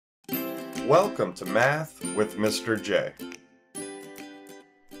Welcome to Math with Mr. J.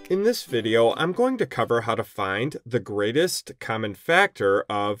 In this video, I'm going to cover how to find the greatest common factor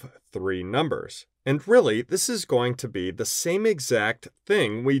of three numbers. And really, this is going to be the same exact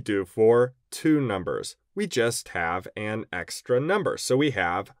thing we do for two numbers. We just have an extra number, so we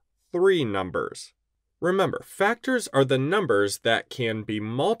have three numbers. Remember, factors are the numbers that can be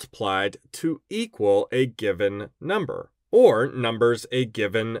multiplied to equal a given number. Or numbers a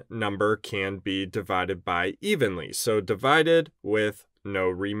given number can be divided by evenly, so divided with no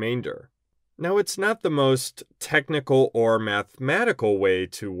remainder. Now, it's not the most technical or mathematical way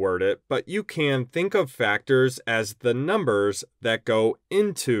to word it, but you can think of factors as the numbers that go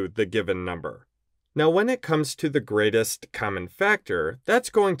into the given number. Now, when it comes to the greatest common factor, that's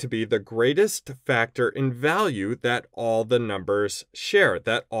going to be the greatest factor in value that all the numbers share,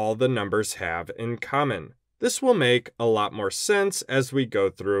 that all the numbers have in common. This will make a lot more sense as we go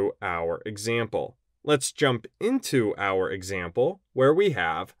through our example. Let's jump into our example where we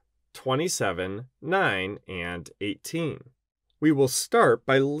have 27, 9, and 18. We will start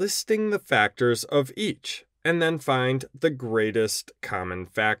by listing the factors of each and then find the greatest common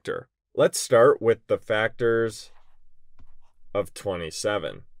factor. Let's start with the factors of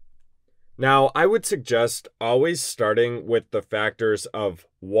 27. Now, I would suggest always starting with the factors of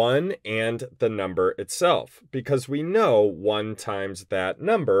 1 and the number itself, because we know 1 times that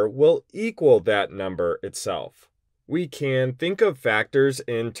number will equal that number itself. We can think of factors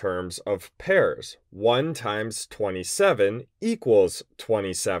in terms of pairs. 1 times 27 equals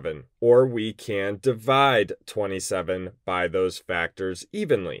 27, or we can divide 27 by those factors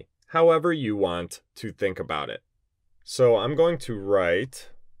evenly, however you want to think about it. So I'm going to write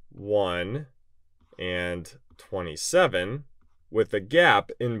 1 and 27 with a gap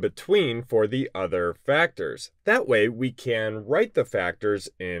in between for the other factors. That way we can write the factors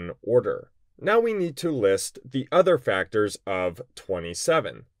in order. Now we need to list the other factors of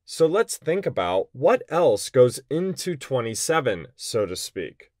 27. So let's think about what else goes into 27, so to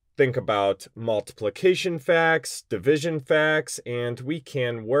speak. Think about multiplication facts, division facts, and we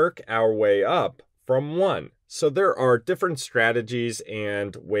can work our way up from 1. So there are different strategies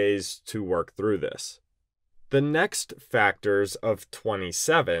and ways to work through this. The next factors of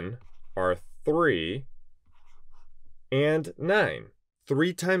 27 are 3 and 9.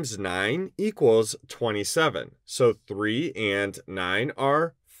 3 times 9 equals 27. So 3 and 9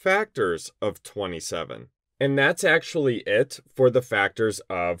 are factors of 27. And that's actually it for the factors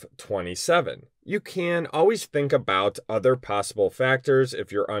of 27. You can always think about other possible factors if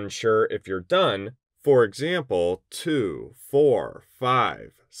you're unsure if you're done. For example, 2, 4,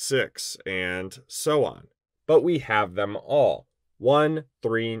 5, 6, and so on. But we have them all, 1,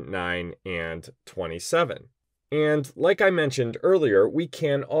 3, 9, and 27. And like I mentioned earlier, we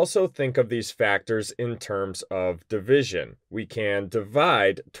can also think of these factors in terms of division. We can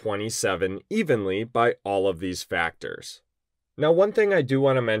divide 27 evenly by all of these factors. Now, one thing I do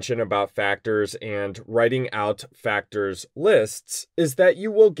want to mention about factors and writing out factors lists is that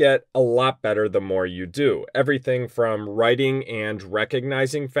you will get a lot better the more you do. Everything from writing and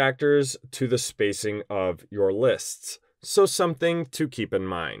recognizing factors to the spacing of your lists. So something to keep in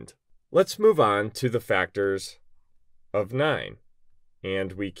mind. Let's move on to the factors of 9.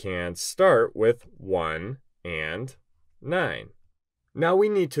 And we can start with 1 and 9. Now we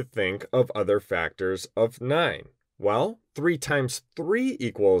need to think of other factors of 9. Well, 3 times 3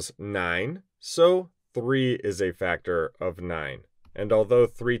 equals 9, so 3 is a factor of 9. And although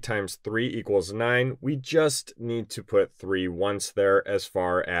 3 times 3 equals 9, we just need to put 3 once there as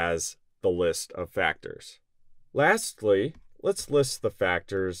far as the list of factors. Lastly, let's list the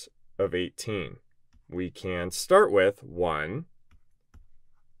factors of 18. We can start with 1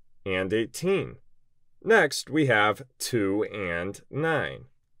 and 18. Next, we have 2 and 9.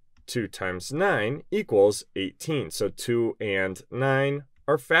 2 times 9 equals 18. So 2 and 9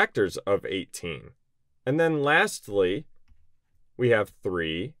 are factors of 18. And then lastly, we have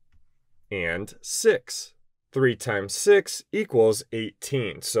 3 and 6. 3 times 6 equals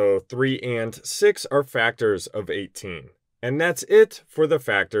 18. So 3 and 6 are factors of 18. And that's it for the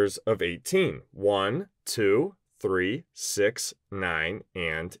factors of 18. 1, 2, 3, 6, 9,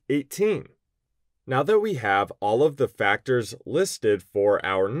 and 18. Now that we have all of the factors listed for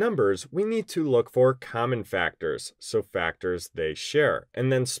our numbers, we need to look for common factors, so factors they share.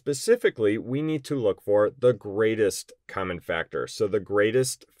 And then specifically, we need to look for the greatest common factor, so the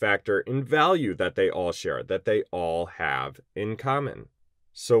greatest factor in value that they all share, that they all have in common.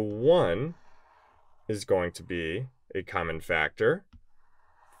 So 1 is going to be a common factor.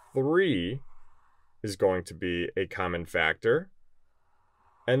 3 is going to be a common factor.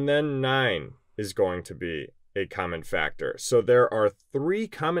 And then 9 is going to be a common factor. So there are 3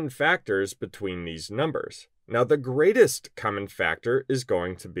 common factors between these numbers. Now the greatest common factor is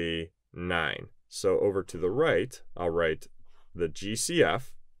going to be 9. So over to the right, I'll write the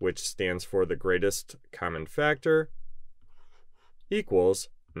GCF, which stands for the greatest common factor, equals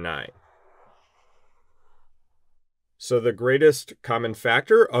 9. So the greatest common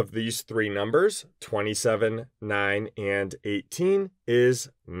factor of these 3 numbers, 27, 9, and 18, is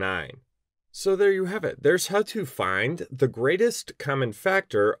 9. So there you have it. There's how to find the greatest common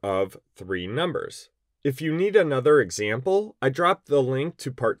factor of 3 numbers. If you need another example, I dropped the link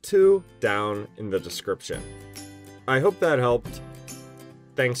to part 2 down in the description. I hope that helped.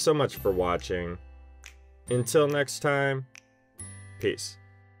 Thanks so much for watching. Until next time, peace.